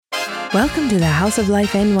Welcome to the House of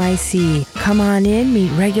Life NYC. Come on in,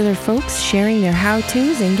 meet regular folks sharing their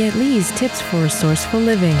how-tos, and get Lee's tips for resourceful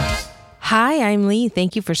living. Hi, I'm Lee.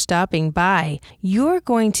 Thank you for stopping by. You're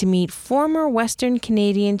going to meet former Western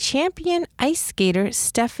Canadian champion ice skater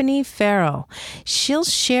Stephanie Farrell. She'll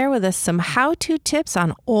share with us some how-to tips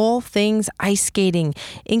on all things ice skating,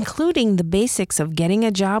 including the basics of getting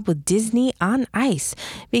a job with Disney on ice.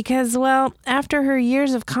 Because, well, after her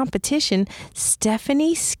years of competition,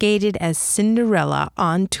 Stephanie skated as Cinderella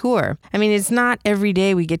on tour. I mean, it's not every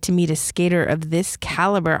day we get to meet a skater of this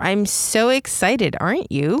caliber. I'm so excited, aren't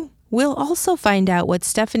you? We'll also find out what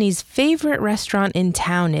Stephanie's favorite restaurant in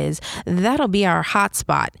town is. That'll be our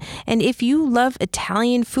hotspot. And if you love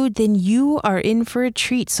Italian food, then you are in for a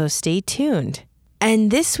treat, so stay tuned.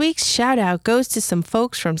 And this week's shout out goes to some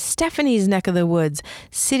folks from Stephanie's neck of the woods,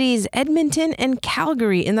 cities Edmonton and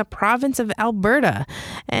Calgary in the province of Alberta.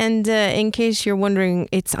 And in case you're wondering,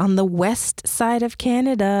 it's on the west side of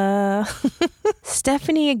Canada.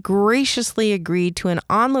 Stephanie graciously agreed to an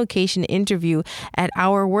on-location interview at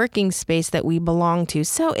our working space that we belong to.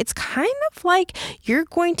 So it's kind of like you're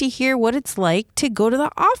going to hear what it's like to go to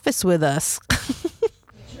the office with us.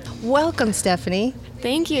 Welcome, Stephanie.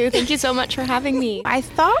 Thank you. Thank you so much for having me. I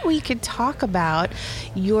thought we could talk about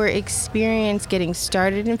your experience getting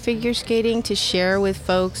started in figure skating, to share with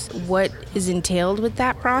folks what is entailed with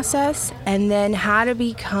that process, and then how to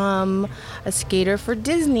become a skater for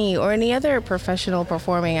Disney or any other professional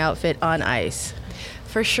performing outfit on ice.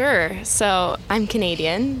 For sure. So I'm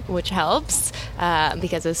Canadian, which helps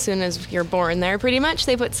because as soon as you're born there, pretty much,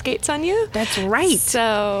 they put skates on you. That's right.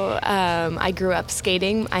 So I grew up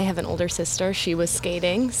skating. I have an older sister. She was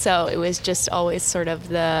skating. So it was just always sort of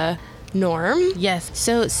the norm. Yes.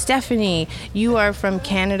 So, Stephanie, you are from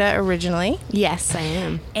Canada originally. Yes, I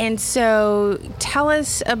am. And so tell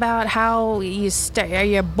us about how you are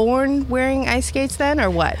you born wearing ice skates then, or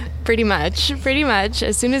what? Pretty much.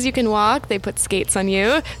 As soon as you can walk, they put skates on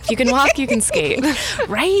you. If you can walk, you can skate.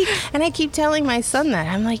 Right? And I keep telling my son that.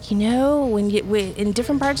 I'm like, when in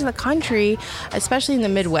different parts of the country, especially in the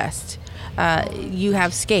Midwest, you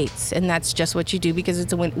have skates, and that's just what you do because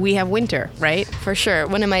we have winter, right? For sure.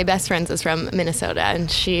 One of my best friends is from Minnesota, and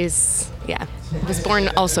she's, was born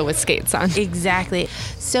also with skates on. Exactly.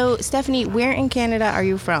 So, Stephanie, where in Canada are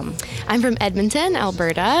you from? I'm from Edmonton,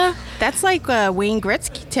 Alberta. That's like Wayne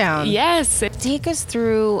Gretzky town. Yes. Take us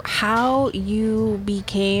through how you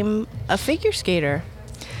became a figure skater.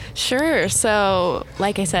 Sure. So,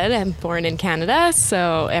 like I said, I'm born in Canada,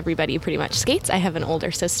 so everybody pretty much skates. I have an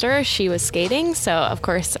older sister. She was skating, so of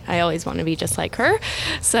course I always want to be just like her.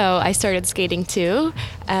 So I started skating too,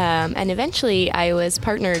 and eventually I was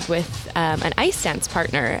partnered with an ice dance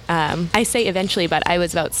partner. I say eventually, but I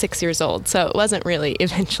was about 6 years old, so it wasn't really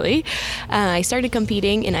eventually. I started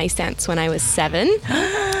competing in ice dance when I was 7.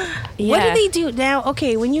 Yeah. What do they do now?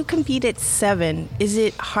 Okay, when you compete at 7, is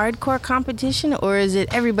it hardcore competition or is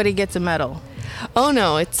it everybody gets a medal? Oh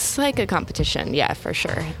no, it's like a competition. Yeah, for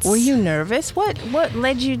sure. Were you nervous? What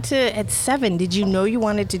led you to at 7? Did you know you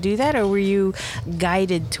wanted to do that, or were you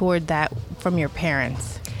guided toward that from your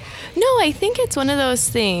parents? No, I think it's one of those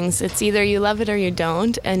things. It's either you love it or you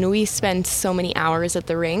don't. And we spend so many hours at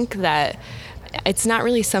the rink that it's not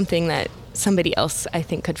really something that somebody else, I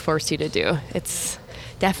think, could force you to do. It's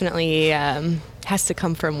definitely has to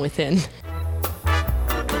come from within.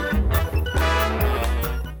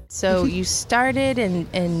 So you started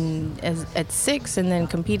at 6 and then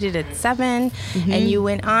competed at 7, and you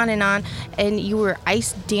went on, and you were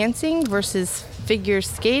ice dancing versus figure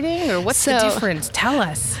skating, or what's the difference? Tell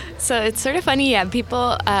us. So it's sort of funny,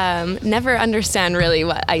 people never understand really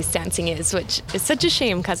what ice dancing is, which is such a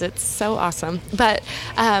shame because it's so awesome. But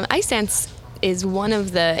ice dance is one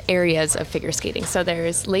of the areas of figure skating. So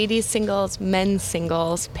there's ladies singles, men's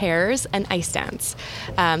singles, pairs, and ice dance.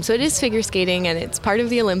 So it is figure skating, and it's part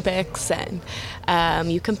of the Olympics, and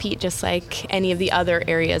you compete just like any of the other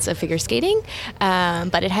areas of figure skating,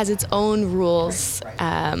 but it has its own rules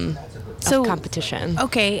of competition.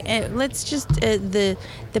 Okay, let's just, the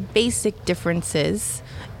basic differences,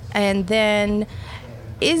 and then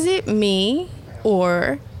is it me,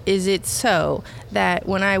 or is it so that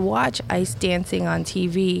when I watch ice dancing on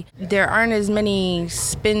TV, there aren't as many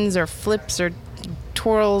spins or flips or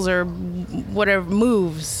twirls or whatever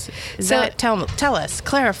moves? Tell us,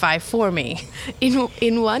 clarify for me.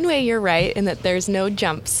 In one way, you're right in that there's no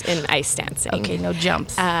jumps in ice dancing. Okay, no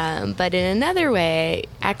jumps. But in another way,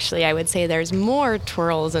 actually, I would say there's more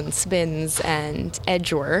twirls and spins and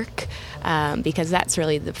edge work because that's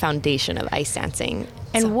really the foundation of ice dancing.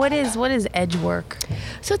 And what is edge work?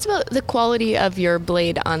 So it's about the quality of your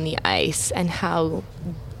blade on the ice and how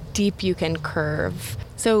deep you can curve.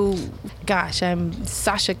 So, gosh, I'm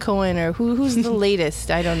Sasha Cohen, or who's the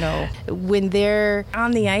latest? I don't know. When they're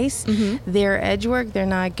on the ice, their edge work, they're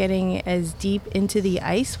not getting as deep into the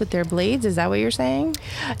ice with their blades. Is that what you're saying?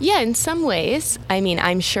 Yeah, in some ways. I mean,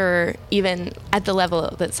 I'm sure even at the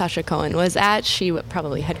level that Sasha Cohen was at, she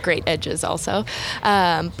probably had great edges also.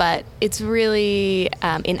 But it's really,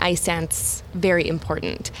 in ice dance, very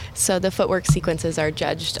important. So the footwork sequences are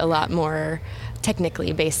judged a lot more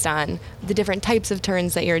technically based on the different types of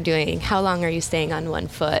turns that you're doing, how long are you staying on one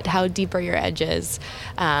foot, how deep are your edges,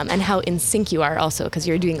 and how in sync you are also, because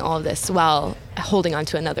you're doing all of this while holding on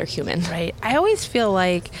to another human. Right. I always feel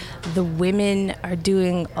like the women are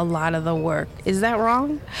doing a lot of the work. Is that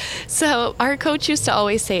wrong? So our coach used to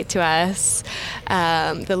always say to us,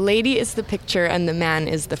 the lady is the picture and the man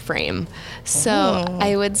is the frame. So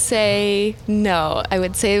I would say no. I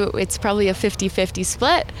would say it's probably a 50-50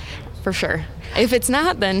 split for sure. If it's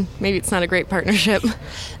not, then maybe it's not a great partnership.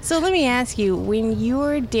 So let me ask you, when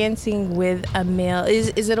you're dancing with a male, is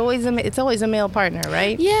it always it's always a male partner,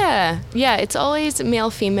 right? Yeah, it's always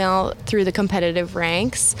male-female through the competitive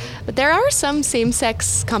ranks, but there are some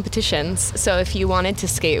same-sex competitions, so if you wanted to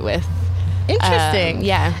skate with. Interesting.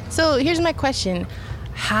 Yeah. So here's my question.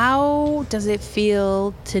 How does it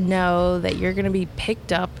feel to know that you're going to be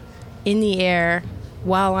picked up in the air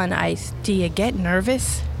while on ice? Do you get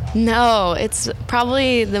nervous? No, it's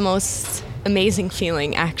probably the most amazing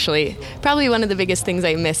feeling, actually. Probably one of the biggest things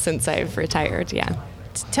I miss since I've retired, yeah.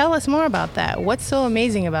 Tell us more about that. What's so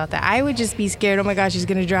amazing about that? I would just be scared, oh my gosh, he's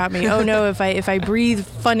going to drop me. Oh no, if I breathe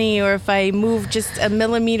funny or if I move just a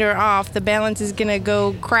millimeter off, the balance is going to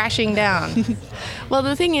go crashing down. Well,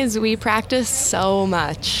 the thing is, we practice so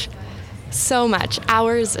much,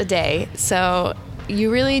 hours a day. So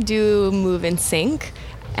you really do move in sync,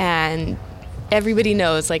 and everybody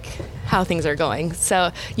knows like how things are going, so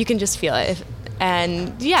you can just feel it.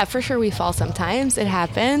 And yeah, for sure we fall sometimes. It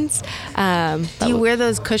happens. Do you wear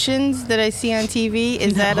those cushions that I see on TV?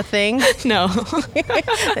 Is that a thing? No.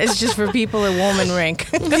 It's just for people at Woolman Rink.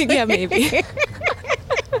 Yeah, maybe.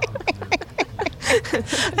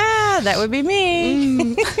 That would be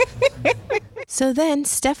me. So then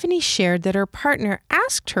Stephanie shared that her partner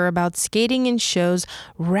asked her about skating in shows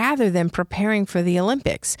rather than preparing for the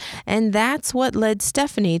Olympics, and that's what led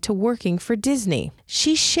Stephanie to working for Disney.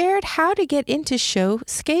 She shared how to get into show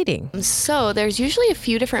skating. So there's usually a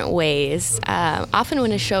few different ways. Often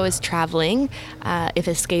when a show is traveling, if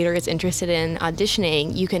a skater is interested in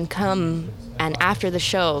auditioning, you can come and after the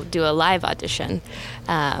show do a live audition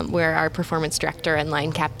where our performance director and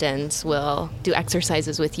line captains will do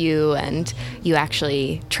exercises with you and you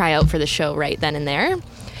actually try out for the show right then and there.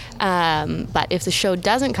 But if the show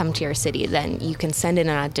doesn't come to your city, then you can send in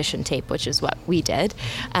an audition tape, which is what we did.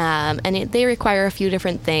 They require a few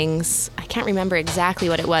different things. I can't remember exactly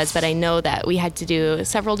what it was, but I know that we had to do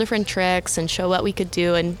several different tricks and show what we could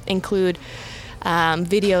do and include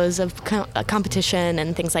videos of competition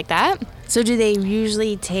and things like that. So do they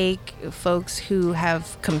usually take folks who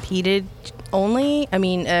have competed only? I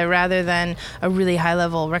mean, rather than a really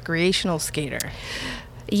high-level recreational skater?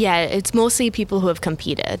 Yeah, it's mostly people who have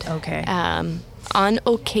competed. Okay. On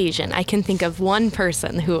occasion, I can think of one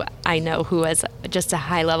person who I know who was just a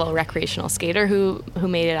high-level recreational skater who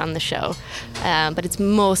made it on the show. But it's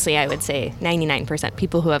mostly, I would say, 99%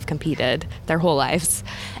 people who have competed their whole lives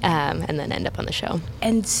and then end up on the show.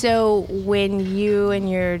 And so when you and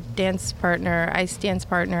your ice dance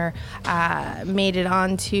partner, made it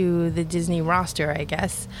onto the Disney roster, I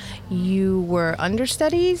guess, you were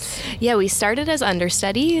understudies? Yeah, we started as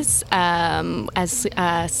understudies, as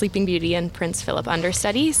Sleeping Beauty and Prince Philip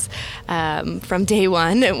understudies from day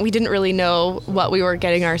one. We didn't really know what we were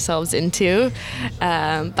getting ourselves into,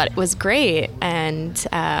 but it was great. And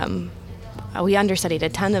we understudied a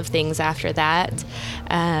ton of things after that.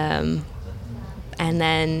 And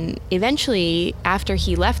then eventually, after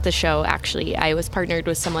he left the show, actually, I was partnered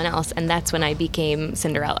with someone else, and that's when I became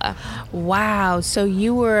Cinderella. Wow. So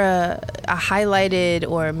you were a highlighted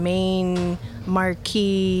or main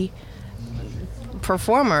marquee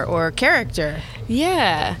performer or character.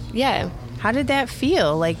 Yeah. How did that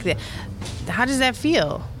feel? How does that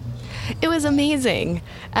feel? It was amazing.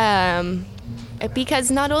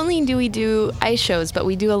 Because not only do we do ice shows, but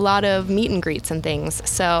we do a lot of meet and greets and things.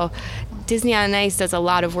 So Disney on Ice does a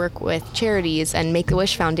lot of work with charities and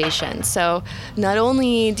Make-A-Wish Foundation. So not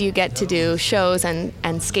only do you get to do shows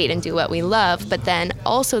and skate and do what we love, but then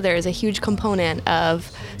also there's a huge component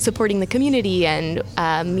of supporting the community and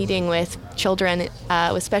meeting with children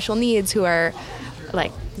with special needs who are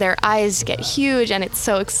like, their eyes get huge and it's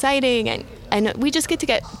so exciting and And we just get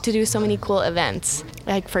to do so many cool events.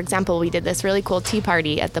 Like, for example, we did this really cool tea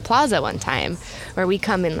party at the plaza one time where we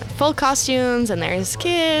come in full costumes and there's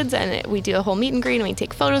kids and we do a whole meet and greet and we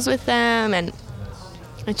take photos with them, and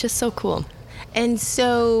it's just so cool. And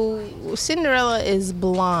so Cinderella is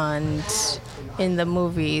blonde in the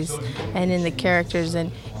movies and in the characters,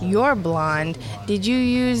 and you're blonde. Did you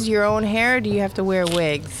use your own hair, or do you have to wear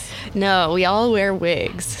wigs? No, we all wear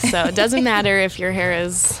wigs. So it doesn't matter if your hair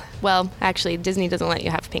is, well, actually, Disney doesn't let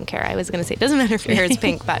you have pink hair. I was going to say it doesn't matter if your hair is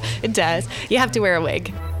pink, but it does. You have to wear a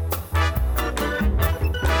wig.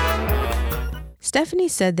 Stephanie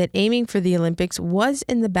said that aiming for the Olympics was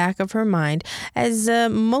in the back of her mind, as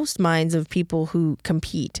most minds of people who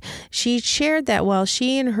compete. She shared that while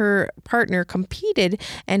she and her partner competed,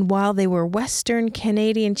 and while they were Western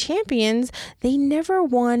Canadian champions, they never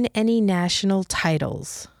won any national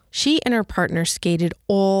titles. She and her partner skated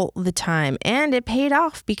all the time, and it paid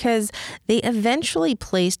off because they eventually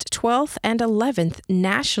placed 12th and 11th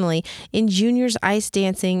nationally in juniors ice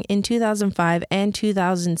dancing in 2005 and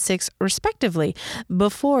 2006, respectively,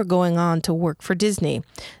 before going on to work for Disney.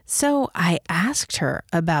 So I asked her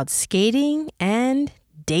about skating and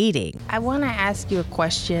dating. I want to ask you a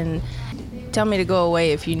question. Tell me to go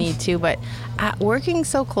away if you need to, but working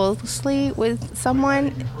so closely with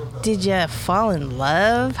someone, did you fall in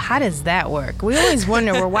love? How does that work? We always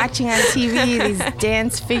wonder. We're watching on TV these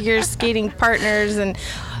dance figure skating partners, and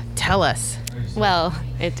tell us. Well,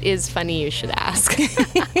 it is funny you should ask.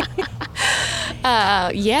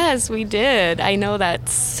 Yes, we did. I know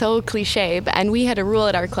that's so cliche, and we had a rule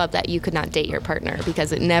at our club that you could not date your partner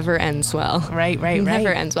because it never ends well. Right. Never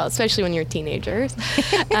ends well, especially when you're teenagers.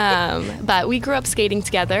 But we grew up skating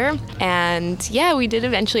together, and yeah, we did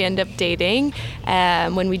eventually end up dating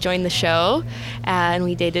when we joined the show, and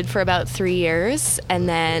we dated for about 3 years, and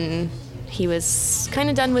then he was kind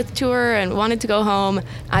of done with tour and wanted to go home.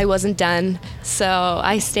 I wasn't done, so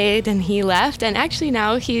I stayed and he left. And actually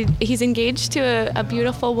now he's engaged to a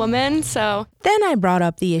beautiful woman, so. Then I brought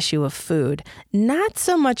up the issue of food. Not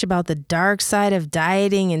so much about the dark side of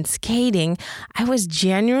dieting and skating. I was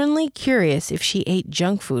genuinely curious if she ate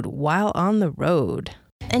junk food while on the road.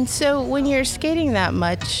 And so when you're skating that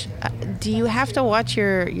much, do you have to watch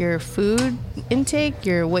your food intake,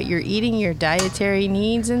 what you're eating, your dietary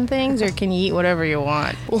needs and things, or can you eat whatever you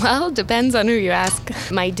want? Well, depends on who you ask.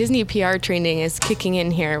 My Disney PR training is kicking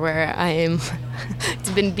in here, where it's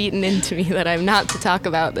been beaten into me that I'm not to talk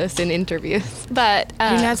about this in interviews. But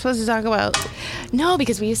you're not supposed to talk about? No,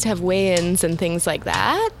 because we used to have weigh-ins and things like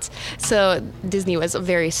that. So Disney was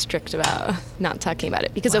very strict about not talking about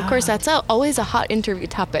it. Because, Of course, that's always a hot interview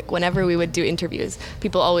topic whenever we would do interviews.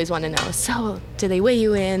 People always want to know, so do they weigh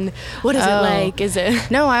you in? What is it like? Is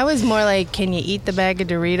it? No, I was more like, can you eat the bag of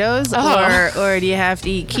Doritos? Or do you have to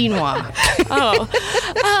eat quinoa?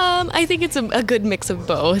 I think it's a good mix of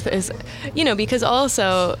both. Because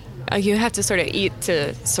also you have to sort of eat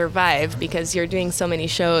to survive, because you're doing so many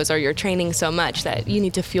shows or you're training so much that you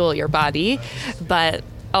need to fuel your body. But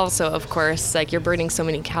also, of course, like, you're burning so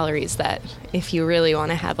many calories that if you really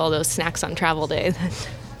want to have all those snacks on travel day, then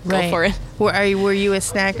go for it. Were you a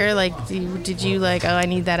snacker? Like, did you like, I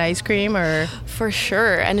need that ice cream? Or? For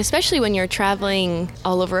sure. And especially when you're traveling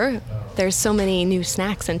all over, there's so many new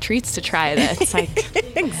snacks and treats to try that it's like...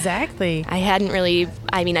 Exactly.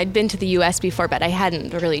 I'd been to the U.S. before, but I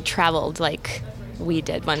hadn't really traveled like we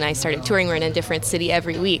did when I started touring. We're in a different city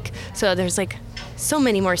every week. So there's like so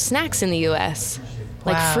many more snacks in the U.S.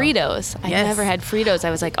 Like Fritos. I never had Fritos. I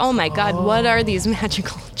was like, oh my God, what are these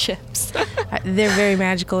magical chips? They're very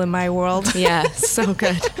magical in my world. Yeah, so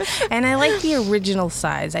good. And I like the original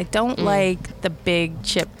size. I don't like the big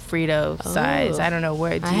chip Frito size. I don't know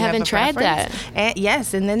where. I haven't tried that.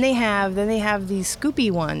 Yes, and then they have these scoopy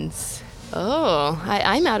ones. Oh,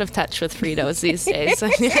 I'm out of touch with Fritos these days. I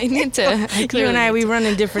need to. You and I, we run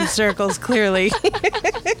in different circles, clearly.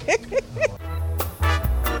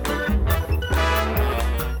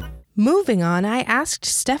 Moving on, I asked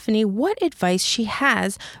Stephanie what advice she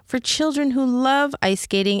has for children who love ice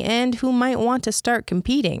skating and who might want to start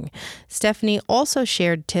competing. Stephanie also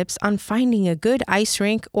shared tips on finding a good ice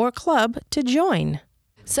rink or club to join.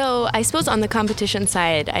 So I suppose on the competition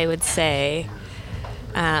side, I would say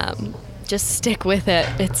just stick with it.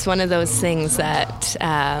 It's one of those things that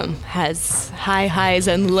has high highs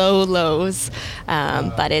and low lows,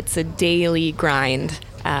 but it's a daily grind.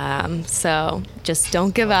 So just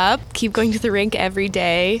don't give up. Keep going to the rink every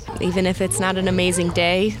day. Even if it's not an amazing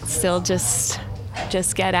day, still just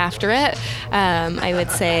get after it. I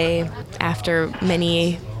would say after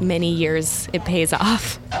many, many years, it pays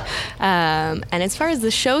off. And as far as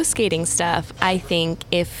the show skating stuff, I think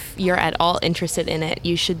if you're at all interested in it,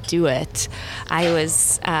 you should do it. I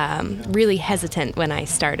was really hesitant when I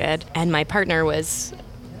started, and my partner was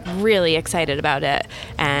really excited about it,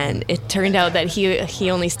 and it turned out that he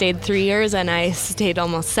only stayed 3 years and I stayed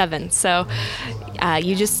almost 7. So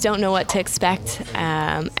you just don't know what to expect,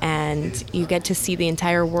 and you get to see the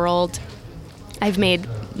entire world. I've made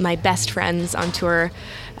my best friends on tour,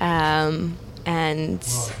 and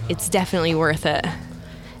it's definitely worth it.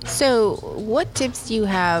 So what tips do you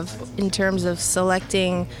have in terms of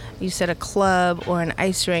selecting, you said, a club or an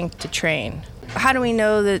ice rink to train? How do we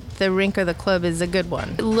know that the rink or the club is a good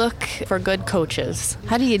one? Look for good coaches.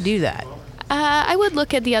 How do you do that? I would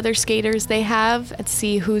look at the other skaters they have and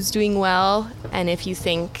see who's doing well, and if you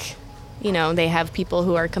think, they have people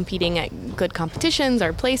who are competing at good competitions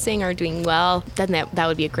or placing or doing well, then that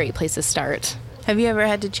would be a great place to start. Have you ever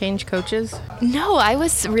had to change coaches? No, I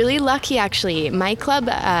was really lucky, actually. My club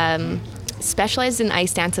specialized in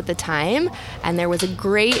ice dance at the time, and there was a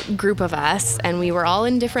great group of us, and we were all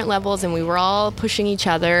in different levels, and we were all pushing each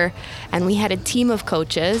other, and we had a team of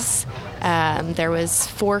coaches. There was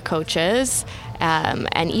 4 coaches,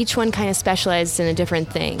 and each one kind of specialized in a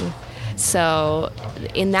different thing. So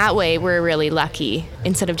in that way, we're really lucky.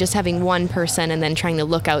 Instead of just having one person and then trying to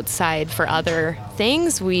look outside for other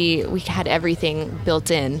things, we had everything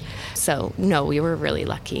built in. So no, we were really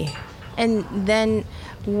lucky. And then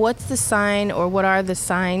what's the sign, or what are the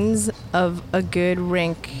signs of a good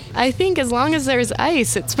rink? I think as long as there's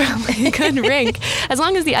ice, it's probably a good rink. As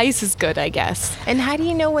long as the ice is good, I guess. And how do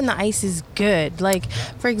you know when the ice is good? Like,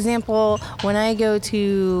 for example, when I go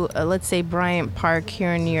to, let's say, Bryant Park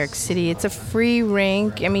here in New York City, it's a free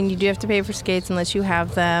rink. I mean, you do have to pay for skates unless you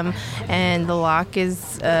have them. And the lock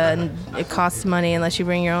is, it costs money unless you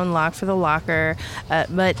bring your own lock for the locker.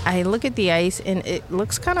 But I look at the ice and it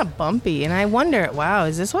looks kind of bumpy. And I wonder, wow,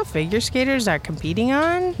 is this what figure skaters are competing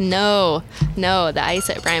on? No, the ice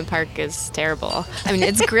at Bryant Park is terrible. I mean,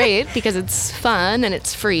 it's great because it's fun and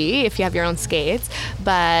it's free if you have your own skates,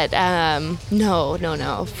 but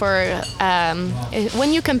no. For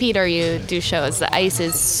when you compete or you do shows, the ice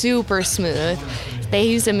is super smooth. They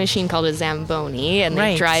use a machine called a Zamboni, and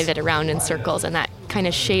they drive it around in circles, and that kind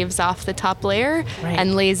of shaves off the top layer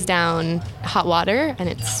and lays down hot water, and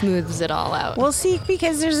it smooths it all out. Well, see,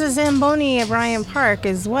 because there's a Zamboni at Bryant Park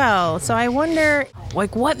as well. So I wonder,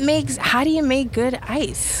 how do you make good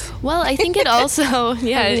ice? Well, I think it also,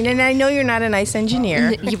 yeah. I mean, and I know you're not an ice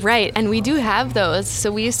engineer. Right, and we do have those.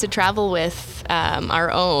 So we used to travel with our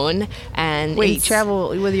own. And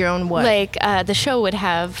travel with your own what? Like the show would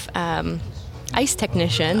have ice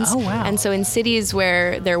technicians. Oh, wow. And so in cities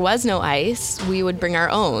where there was no ice, we would bring our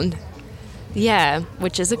own. Yeah,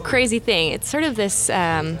 which is a crazy thing. It's sort of this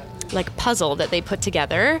like puzzle that they put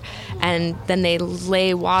together, and then they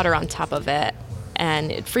lay water on top of it, and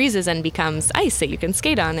it freezes and becomes ice that you can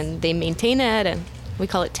skate on, and they maintain it, and we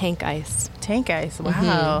call it tank ice. Tank ice,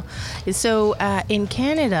 wow. Mm-hmm. So in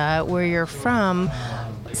Canada, where you're from,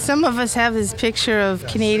 some of us have this picture of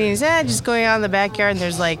Canadians just going out in the backyard, and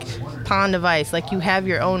there's like pond of ice. Like, you have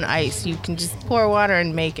your own ice. You can just pour water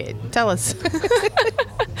and make it. Tell us.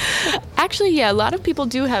 Actually, yeah, a lot of people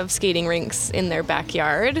do have skating rinks in their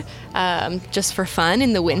backyard just for fun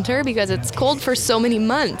in the winter, because it's cold for so many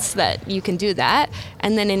months that you can do that.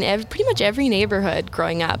 And then in pretty much every neighborhood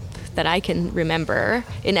growing up that I can remember,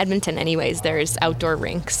 in Edmonton anyways, there's outdoor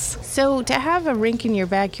rinks. So to have a rink in your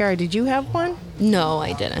backyard, did you have one? No,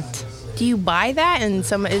 I didn't. Do you buy that, and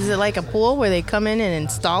is it like a pool where they come in and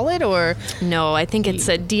install it, or? No, I think it's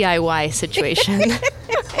a DIY situation.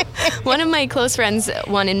 One of my close friends,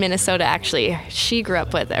 one in Minnesota actually, she grew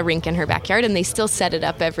up with a rink in her backyard, and they still set it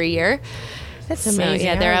up every year. That's amazing. So,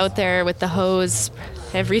 yeah, they're out there with the hose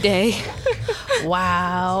every day.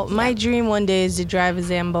 Wow. My dream one day is to drive a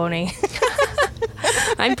Zamboni.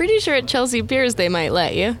 I'm pretty sure at Chelsea Piers they might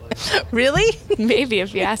let you. Really? Maybe,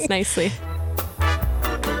 if you ask nicely.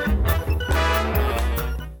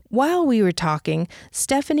 While we were talking,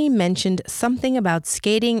 Stephanie mentioned something about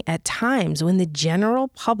skating at times when the general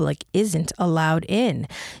public isn't allowed in.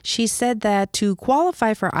 She said that to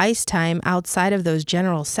qualify for ice time outside of those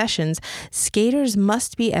general sessions, skaters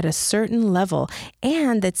must be at a certain level,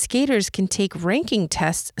 and that skaters can take ranking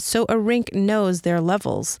tests so a rink knows their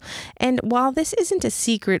levels. And while this isn't a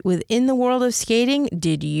secret within the world of skating,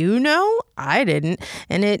 did you know? I didn't,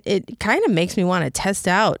 and it kind of makes me want to test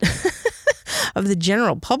out of the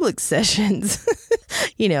general public sessions,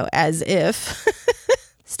 as if.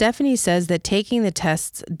 Stephanie says that taking the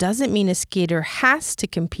tests doesn't mean a skater has to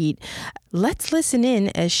compete. Let's listen in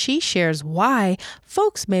as she shares why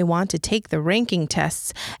folks may want to take the ranking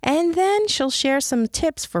tests, and then she'll share some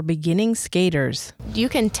tips for beginning skaters. You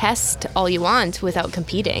can test all you want without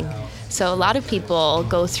competing. So a lot of people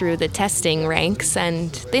go through the testing ranks and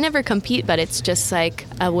they never compete, but it's just like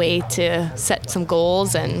a way to set some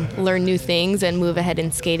goals and learn new things and move ahead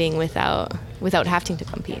in skating without having to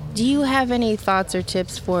compete. Do you have any thoughts or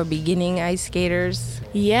tips for beginning ice skaters?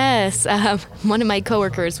 Yes. One of my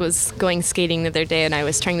coworkers was going skating the other day and I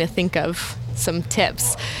was trying to think of some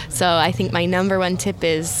tips. So I think my number one tip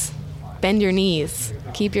is bend your knees.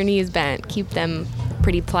 Keep your knees bent. Keep them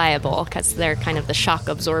pretty pliable because they're kind of the shock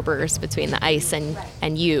absorbers between the ice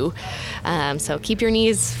and you. So keep your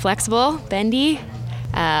knees flexible, bendy,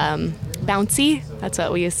 bouncy. That's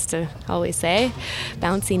what we used to always say.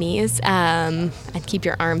 Bouncy knees. And keep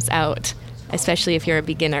your arms out, especially if you're a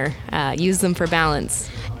beginner. Use them for balance.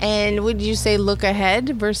 And would you say look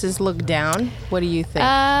ahead versus look down? What do you think?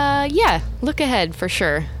 Yeah, look ahead for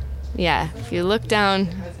sure. Yeah, if you look down,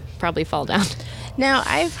 probably fall down. Now,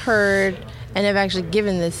 I've heard, and I've actually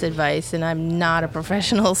given this advice, and I'm not a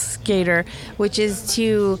professional skater, which is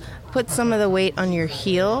to put some of the weight on your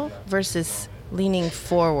heel versus leaning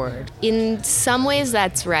forward. In some ways,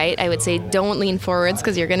 that's right. I would say don't lean forwards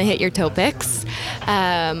because you're going to hit your toe picks.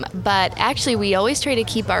 But actually, we always try to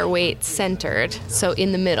keep our weight centered, so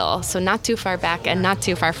in the middle. So not too far back and not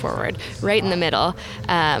too far forward, right in the middle.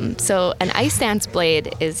 So an ice dance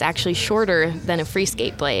blade is actually shorter than a free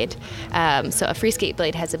skate blade. So a free skate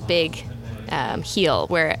blade has a big heel,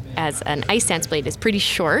 whereas an ice dance blade is pretty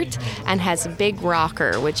short and has a big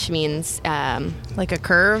rocker, which means like a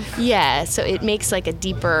curve? Yeah, so it makes like a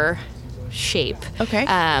deeper shape. Okay.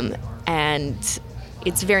 And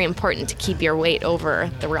it's very important to keep your weight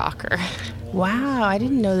over the rocker. Wow, I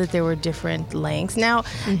didn't know that there were different lengths. Now,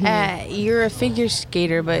 you're a figure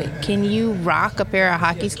skater, but can you rock a pair of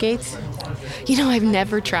hockey skates? You know, I've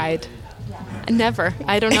never tried. Never.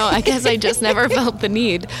 I don't know. I guess I just never felt the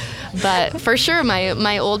need. But for sure,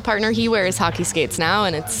 my old partner, he wears hockey skates now,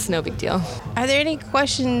 and it's no big deal. Are there any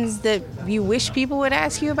questions that you wish people would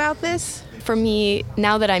ask you about this? For me,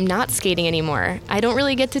 now that I'm not skating anymore, I don't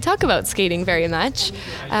really get to talk about skating very much.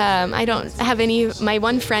 I don't have any. My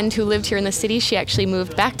one friend who lived here in the city, she actually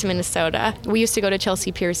moved back to Minnesota. We used to go to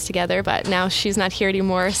Chelsea Piers together, but now she's not here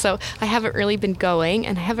anymore, so I haven't really been going,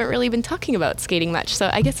 and I haven't really been talking about skating much. So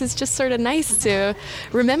I guess it's just sort of nice to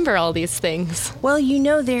remember all these things. Well, you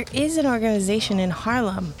know, there is an organization in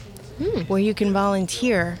Harlem where you can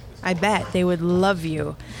volunteer. I bet they would love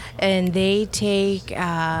you. And they take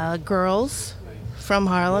girls from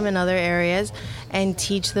Harlem and other areas and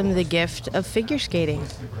teach them the gift of figure skating.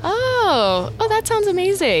 Oh, that sounds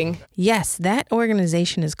amazing. Yes, that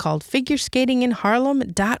organization is called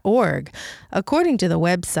figureskatinginharlem.org. According to the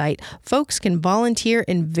website, folks can volunteer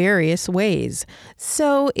in various ways.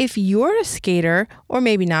 So if you're a skater, or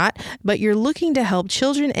maybe not, but you're looking to help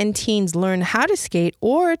children and teens learn how to skate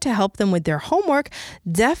or to help them with their homework,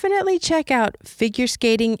 definitely check out Figure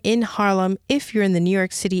Skating in Harlem if you're in the New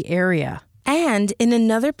York City area. And in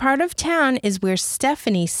another part of town is where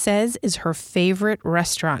Stephanie says is her favorite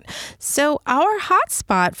restaurant. So our hot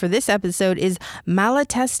spot for this episode is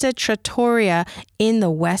Malatesta Trattoria in the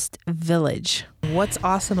West Village. What's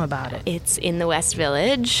awesome about it? It's in the West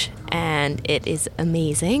Village, and it is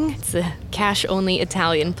amazing. It's a cash-only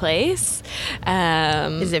Italian place.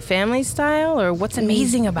 Is it family style, or what's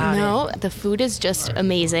amazing about it? No, the food is just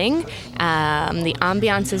amazing. The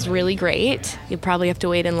ambiance is really great. You probably have to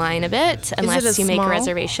wait in line a bit unless you make a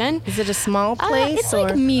reservation. Is it a small place? It's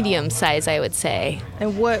like medium size, I would say.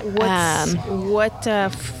 And what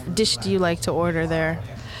dish do you like to order there?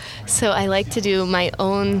 So I like to do my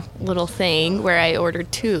own little thing where I order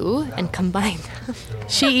two and combine them.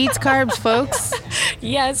 She eats carbs, folks.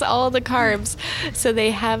 Yes, all the carbs. So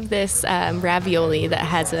they have this ravioli that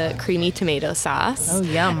has a creamy tomato sauce. Oh,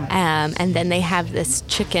 yum. And then they have this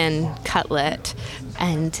chicken cutlet.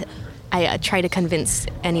 And I try to convince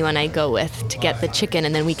anyone I go with to get the chicken,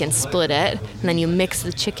 and then we can split it. And then you mix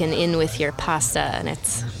the chicken in with your pasta, and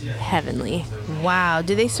it's heavenly. Wow.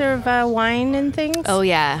 Do they serve wine and things? Oh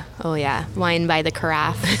yeah. Wine by the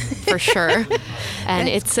carafe, for sure. And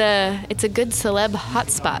it's a good celeb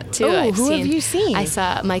hotspot too. Oh, who have you seen? I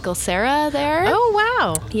saw Michael Cera there. Oh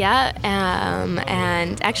wow. Yeah.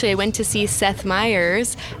 And actually, I went to see Seth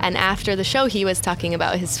Meyers, and after the show, he was talking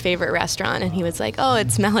about his favorite restaurant, and he was like, "Oh,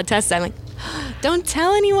 it's Malatesta." I'm like, "Don't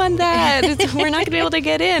tell anyone that. We're not gonna be able to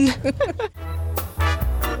get in."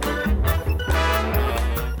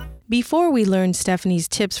 Before we learn Stephanie's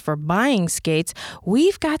tips for buying skates,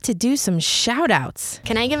 we've got to do some shout-outs.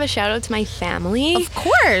 Can I give a shout-out to my family? Of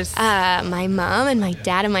course. My mom and my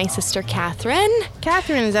dad and my sister, Catherine.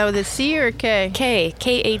 Catherine, is that with a C or a K? K.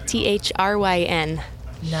 Kathryn.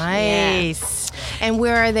 Nice. Yeah. And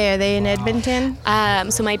where are they? Are they in Edmonton?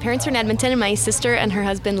 So my parents are in Edmonton, and my sister and her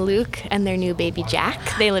husband, Luke, and their new baby, Jack,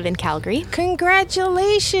 they live in Calgary.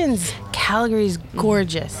 Congratulations. Calgary's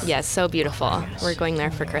gorgeous. Yes, so beautiful. We're going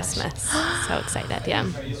there for Christmas. So excited, yeah.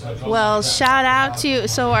 Well, shout out to,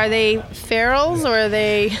 so are they ferals or are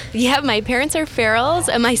they? Yeah, my parents are ferals,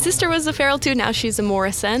 and my sister was a feral too. Now she's a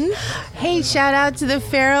Morrison. Hey, shout out to the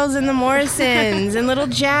ferals and the Morrisons and little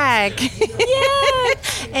Jack. Yeah.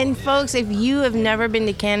 And folks, if you have never been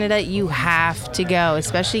to Canada, you have to go,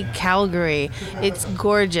 especially Calgary. It's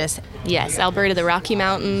gorgeous. Yes, Alberta, the Rocky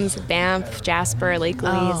Mountains, Banff, Jasper, Lake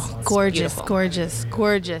Louise. Oh, gorgeous, gorgeous,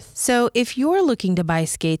 gorgeous. So if you're looking to buy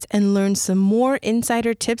skates and learn some more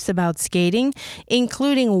insider tips about skating,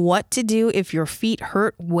 including what to do if your feet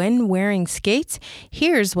hurt when wearing skates,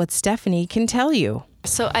 here's what Stephanie can tell you.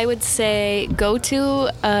 So I would say go to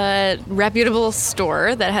a reputable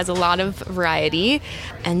store that has a lot of variety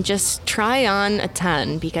and just try on a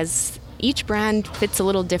ton, because each brand fits a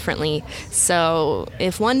little differently. So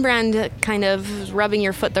if one brand kind of rubbing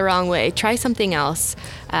your foot the wrong way, try something else,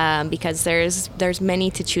 because there's many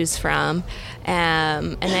to choose from.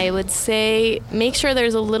 And I would say make sure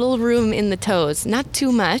there's a little room in the toes, not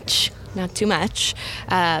too much,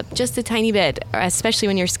 just a tiny bit, especially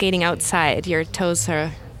when you're skating outside. Your toes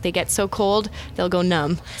they get so cold, they'll go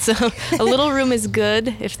numb. So a little room is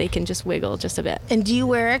good if they can just wiggle just a bit. And do you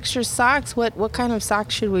wear extra socks? What kind of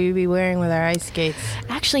socks should we be wearing with our ice skates?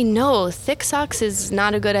 Actually, no. Thick socks is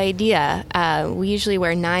not a good idea. We usually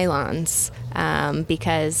wear nylons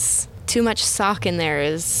because too much sock in there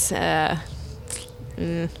is...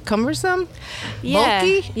 cumbersome? Yeah.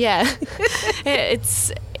 Bulky? Yeah.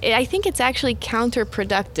 I think it's actually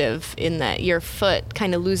counterproductive in that your foot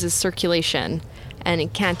kind of loses circulation and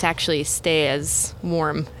it can't actually stay as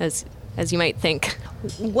warm as you might think.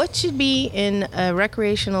 What should be in a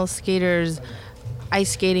recreational skater's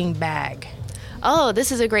ice skating bag? Oh,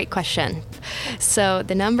 this is a great question. So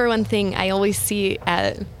the number one thing I always see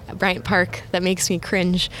at Bryant Park that makes me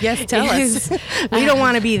cringe. Yes, tell us. We don't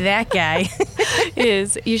want to be that guy.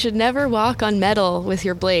 Is you should never walk on metal with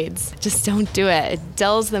your blades. Just don't do it. It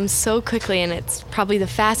dulls them so quickly, and it's probably the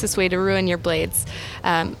fastest way to ruin your blades.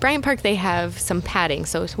 Bryant Park, they have some padding,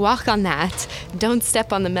 so walk on that. Don't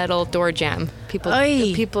step on the metal door jamb.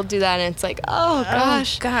 People do that, and it's like, oh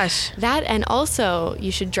gosh. That, and also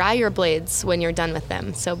you should dry your blades when you're done with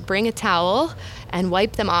them. So bring a towel and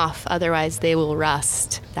wipe them off, otherwise they will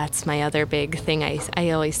rust. That's my other big thing I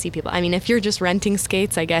always see people. I mean, if you're just renting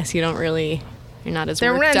skates, I guess you're not as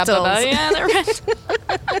worked up about it. Yeah, they're rentals.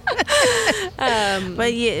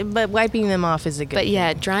 But wiping them off is a good thing.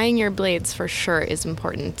 Yeah, drying your blades for sure is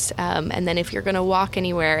important. And then if you're going to walk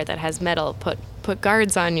anywhere that has metal, put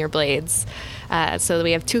guards on your blades. So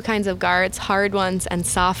we have two kinds of guards, hard ones and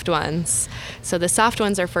soft ones. So the soft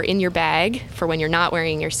ones are for in your bag, for when you're not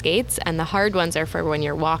wearing your skates, and the hard ones are for when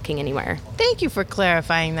you're walking anywhere. Thank you for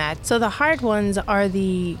clarifying that. So the hard ones are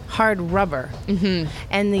the hard rubber,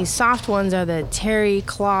 and the soft ones are the terry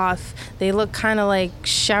cloth. They look kind of like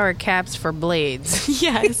shower caps for blades.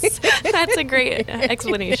 Yes, that's a great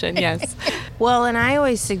explanation, yes. Well, and I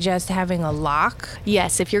always suggest having a lock.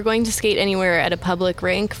 Yes, if you're going to skate anywhere at a public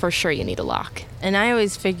rink, for sure you need a lock. And I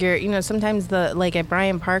always figure, sometimes like at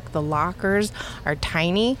Bryant Park, the lockers are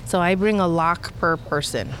tiny, so I bring a lock per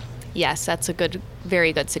person. Yes, that's a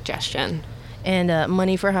very good suggestion. And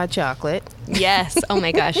money for hot chocolate. Yes. Oh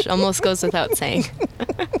my gosh, almost goes without saying.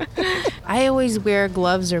 I always wear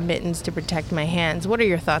gloves or mittens to protect my hands. What are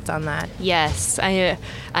your thoughts on that? Yes,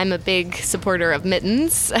 I'm a big supporter of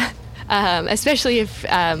mittens, especially if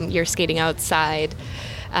you're skating outside.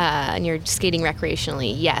 And you're skating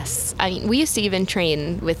recreationally, yes. I mean, we used to even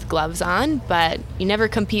train with gloves on, but you never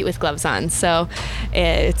compete with gloves on. So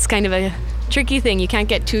it's kind of a tricky thing. You can't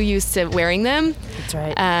get too used to wearing them.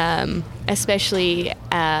 That's right. Especially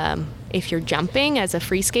if you're jumping as a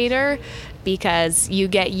free skater, because you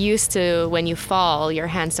get used to when you fall, your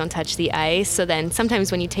hands don't touch the ice. So then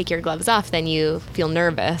sometimes when you take your gloves off, then you feel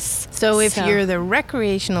nervous. So if you're the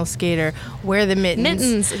recreational skater, wear the mittens.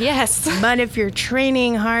 Mittens, yes. But if you're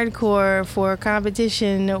training hardcore for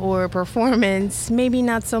competition or performance, maybe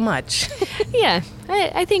not so much. Yeah,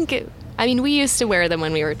 I think, we used to wear them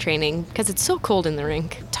when we were training because it's so cold in the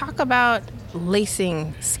rink. Talk about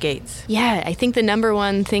lacing skates. Yeah, I think the number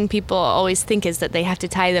one thing people always think is that they have to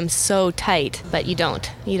tie them so tight, but you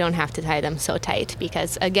don't. You don't have to tie them so tight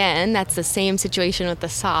because, again, that's the same situation with the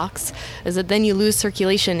socks, is that then you lose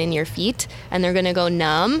circulation in your feet and they're going to go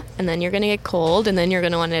numb and then you're going to get cold and then you're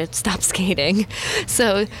going to want to stop skating.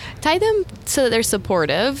 So tie them so that they're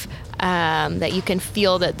supportive, that you can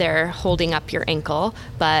feel that they're holding up your ankle,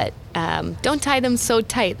 but don't tie them so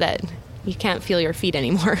tight that you can't feel your feet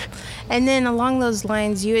anymore. And then along those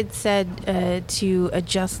lines, you had said to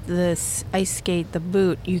adjust this ice skate, the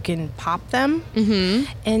boot, you can pop them.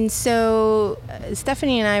 Mm-hmm. And so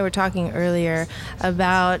Stephanie and I were talking earlier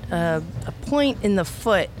about a point in the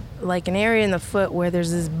foot, like an area in the foot where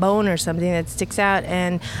there's this bone or something that sticks out.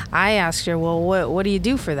 And I asked her, well, what do you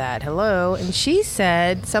do for that? Hello? And she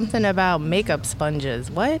said something about makeup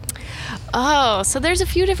sponges. What? Oh, so there's a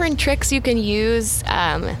few different tricks you can use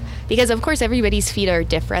because, of course, everybody's feet are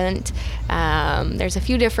different. There's a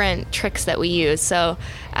few different tricks that we use. So,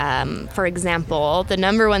 for example, the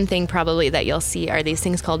number one thing probably that you'll see are these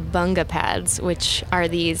things called bunga pads, which are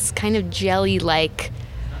these kind of jelly-like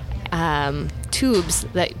tubes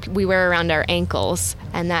that we wear around our ankles,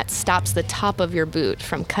 and that stops the top of your boot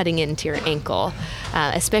from cutting into your ankle,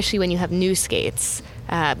 especially when you have new skates,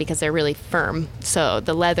 because they're really firm. So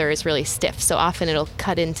the leather is really stiff. So often it'll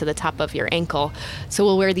cut into the top of your ankle. So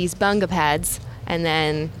we'll wear these bunga pads, and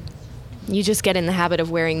then you just get in the habit of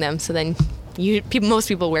wearing them. So then most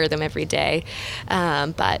people wear them every day.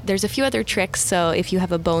 But there's a few other tricks. So if you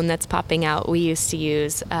have a bone that's popping out, we used to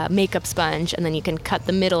use a makeup sponge, and then you can cut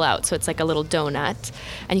the middle out so it's like a little donut,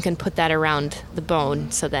 and you can put that around the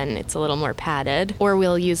bone so then it's a little more padded. Or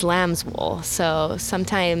we'll use lamb's wool. So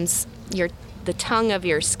sometimes the tongue of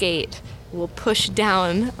your skate will push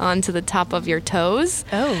down onto the top of your toes.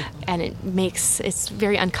 Oh. And it's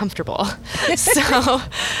very uncomfortable. So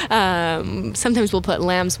sometimes we'll put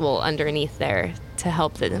lamb's wool underneath there to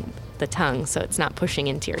help the tongue so it's not pushing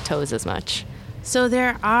into your toes as much. So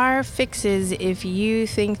there are fixes if you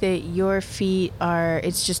think that your feet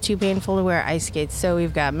it's just too painful to wear ice skates. So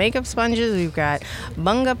we've got makeup sponges, we've got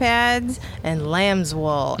bunga pads, and lamb's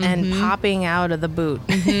wool, and popping out of the boot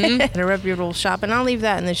at a reputable shop. And I'll leave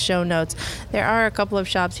that in the show notes. There are a couple of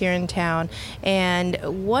shops here in town. And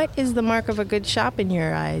what is the mark of a good shop in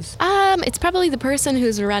your eyes? It's probably the person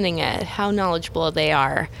who's running it, how knowledgeable they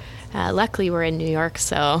are. Luckily, we're in New York,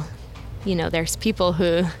 so there's people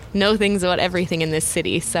who know things about everything in this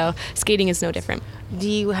city, so skating is no different. Do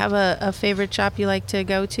you have a favorite shop you like to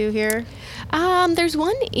go to here? There's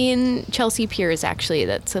one in Chelsea Piers, actually,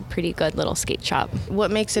 that's a pretty good little skate shop.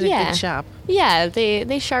 What makes it a good shop? Yeah,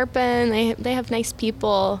 they sharpen, they have nice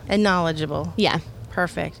people. And knowledgeable. Yeah.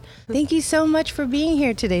 Perfect. Thank you so much for being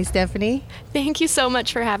here today, Stephanie. Thank you so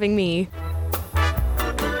much for having me.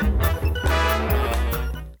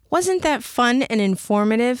 Wasn't that fun and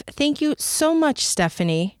informative? Thank you so much,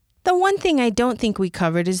 Stephanie. The one thing I don't think we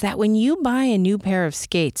covered is that when you buy a new pair of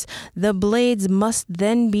skates, the blades must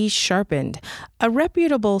then be sharpened. A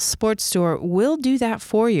reputable sports store will do that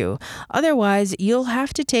for you. Otherwise, you'll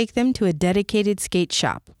have to take them to a dedicated skate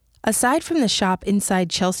shop. Aside from the shop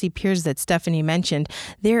inside Chelsea Piers that Stephanie mentioned,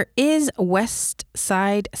 there is West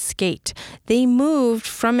Side Skate. They moved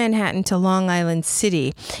from Manhattan to Long Island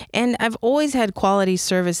City, and I've always had quality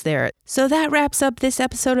service there. So that wraps up this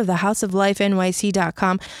episode of the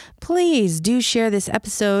houseoflifenyc.com. Please do share this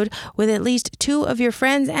episode with at least 2 of your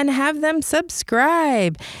friends and have them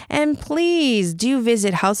subscribe. And please do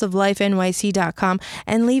visit houseoflifenyc.com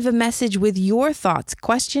and leave a message with your thoughts,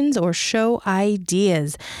 questions, or show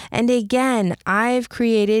ideas. And again, I've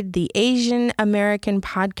created the Asian American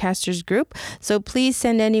Podcasters group, so please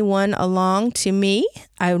send anyone along to me.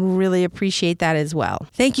 I would really appreciate that as well.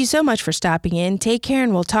 Thank you so much for stopping in. Take care,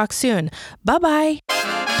 and we'll talk soon. Bye-bye.